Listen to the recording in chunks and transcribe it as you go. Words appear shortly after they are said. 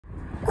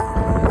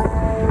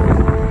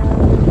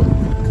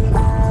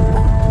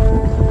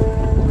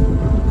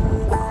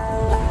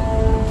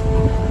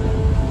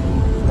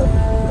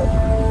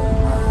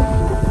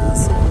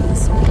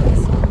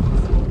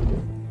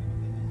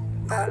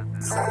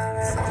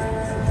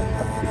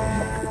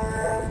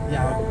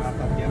Ya,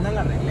 hasta pierna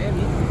la arreglé,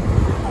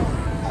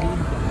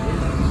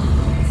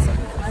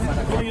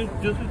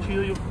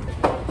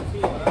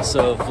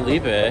 So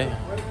Felipe,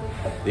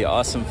 the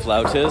awesome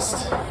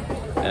flautist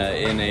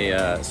in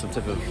a some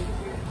type of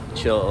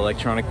chill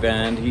electronic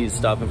band, he's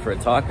stopping for a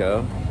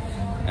taco,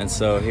 and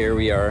so here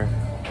we are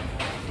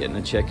getting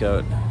to check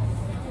out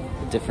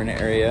a different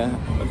area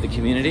of the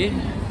community.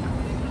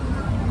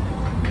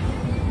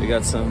 We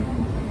got some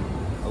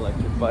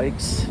electric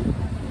bikes,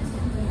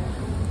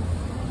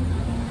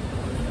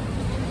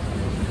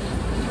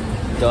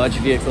 Dodge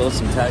vehicles,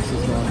 some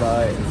taxis going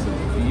by, and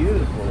some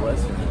beautiful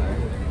western wear.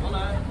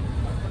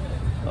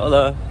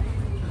 Hola.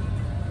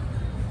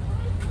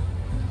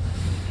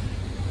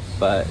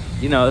 But,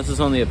 you know, this is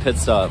only a pit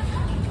stop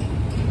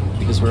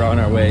because we're on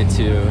our way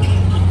to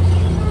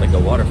like a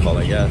waterfall,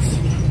 I guess.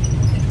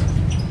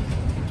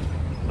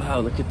 Wow,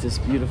 look at this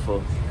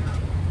beautiful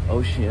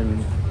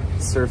ocean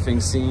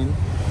surfing scene.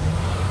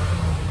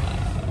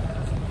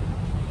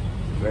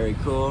 Very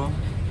cool.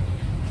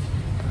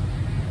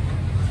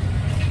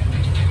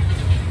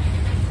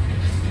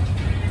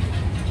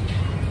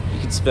 You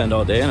could spend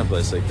all day in a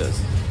place like this.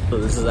 So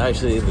this is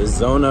actually the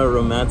Zona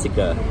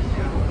Romantica,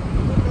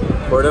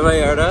 Puerto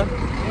Vallarta.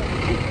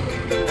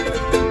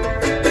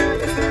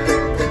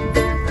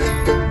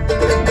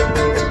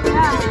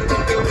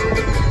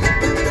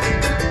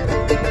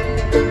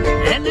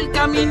 En el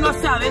camino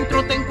hacia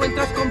adentro te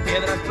encuentras con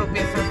piedras,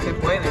 tropiezas, te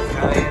puedes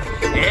caer.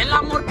 El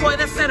amor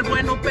puede ser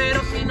bueno,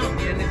 pero si no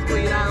tienes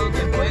cuidado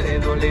te puede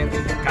doler.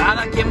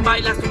 Cada quien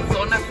baila su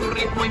zona, su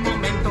ritmo y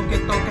momento que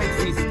toca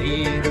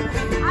existir.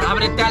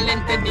 Ábrete al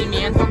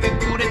entendimiento que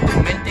cure tu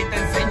mente y te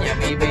enseña a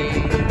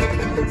vivir.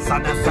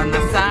 Sana, sana,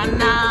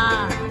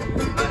 sana,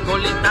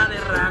 colita de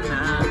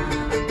rana.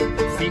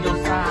 Si no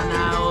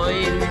sana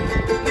hoy,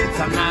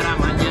 sanará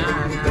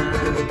mañana.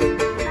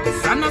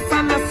 Sana,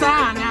 sana,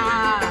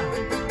 sana,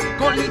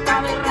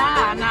 colita de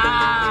rana.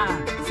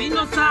 Si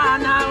no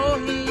sana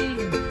hoy,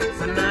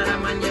 sanará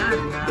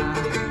mañana.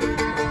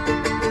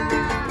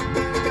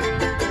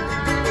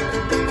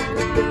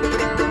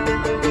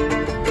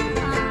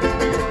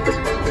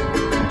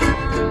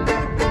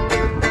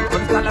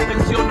 Consta la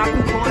atención a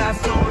tu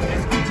corazón,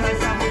 escucha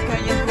esa voz que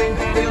hay en tu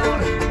interior.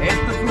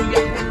 Esto es un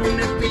viaje en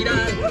una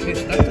espiral,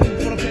 estás en un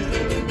proceso.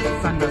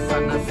 Sana,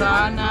 sana,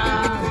 sana,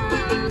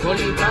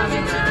 colita de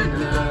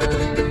rana.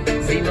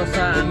 Si no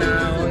sana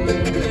hoy,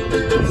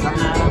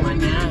 sanará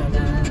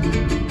mañana.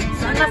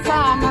 Sana,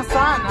 sana,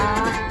 sana,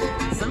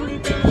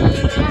 colita de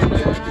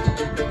rana.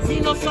 Si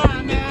no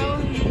sana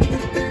hoy,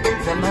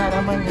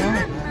 sanará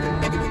mañana.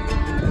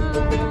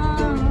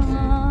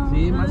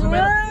 Sí, más o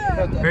menos.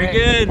 Very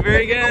good,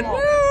 very good.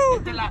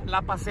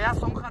 La pasea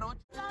son jarochos.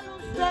 La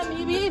luz de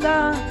mi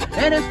vida,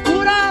 eres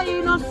pura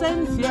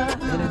inocencia.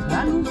 Eres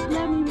la luz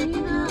de mi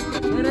vida,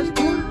 eres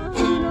pura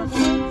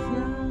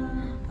inocencia.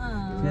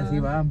 Sí, así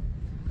va.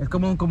 Es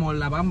como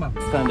la bamba.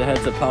 It's time to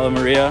head to Palo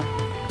Maria,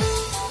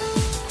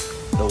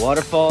 the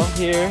waterfall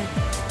here.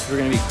 We're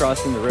going to be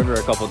crossing the river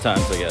a couple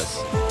times, I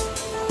guess.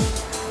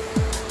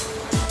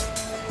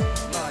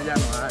 No, ya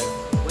no hay.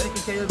 Puede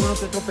que haya alguno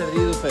que otro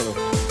perdido, pero...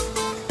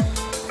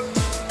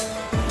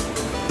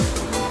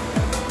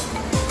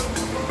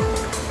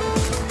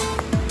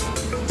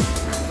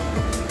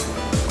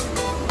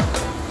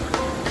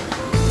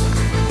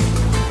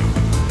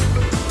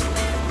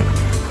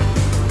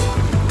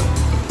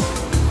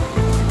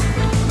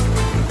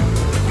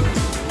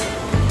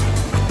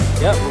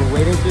 Yep, we're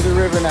wading through the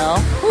river now.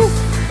 Woo.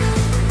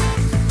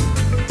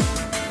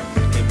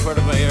 In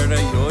Puerto Vallarta,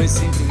 you always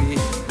seem to be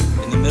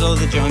in the middle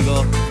of the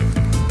jungle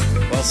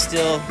while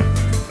still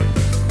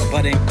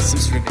abutting some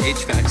sort of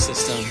HVAC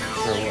system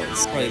for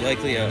what's probably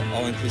likely an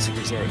all-inclusive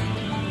resort.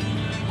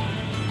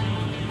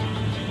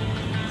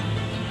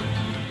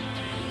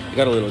 We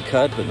got a little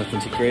cut, but nothing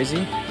too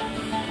crazy.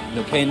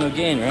 No pain, no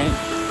gain, right?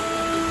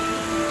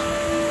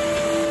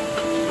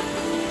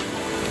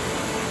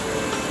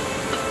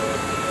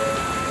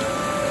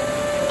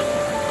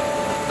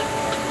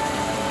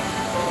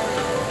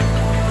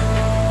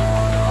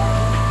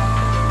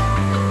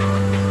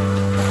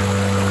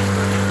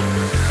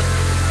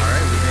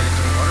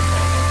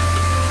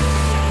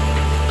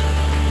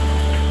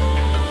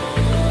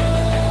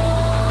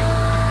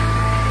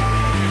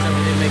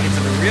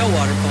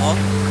 Waterfall.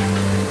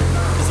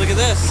 Just look at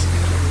this.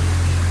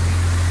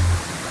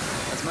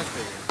 That's much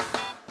bigger.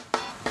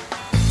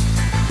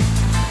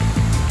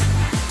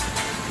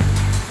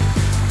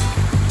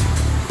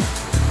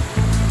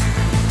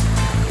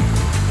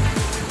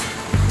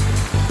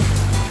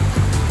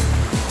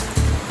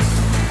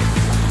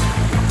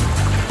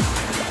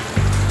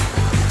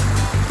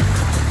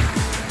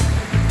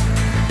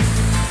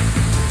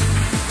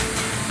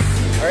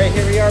 All right,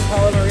 here we are,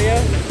 Palo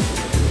Maria.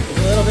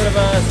 A little bit of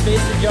a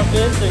space to jump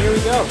in, so here we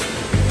go.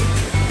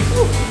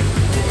 Woo.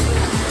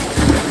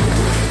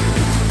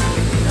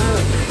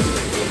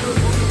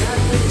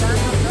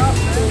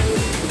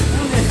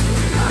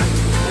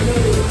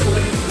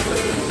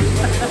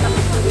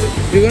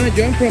 You're gonna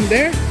jump from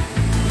there?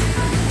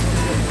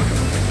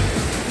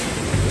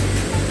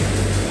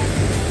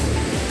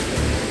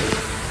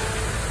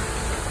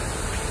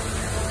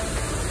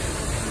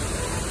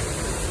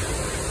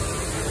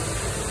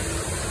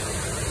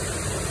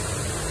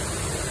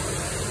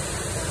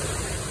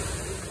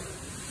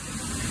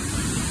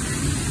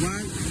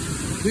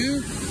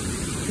 2,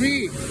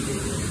 3.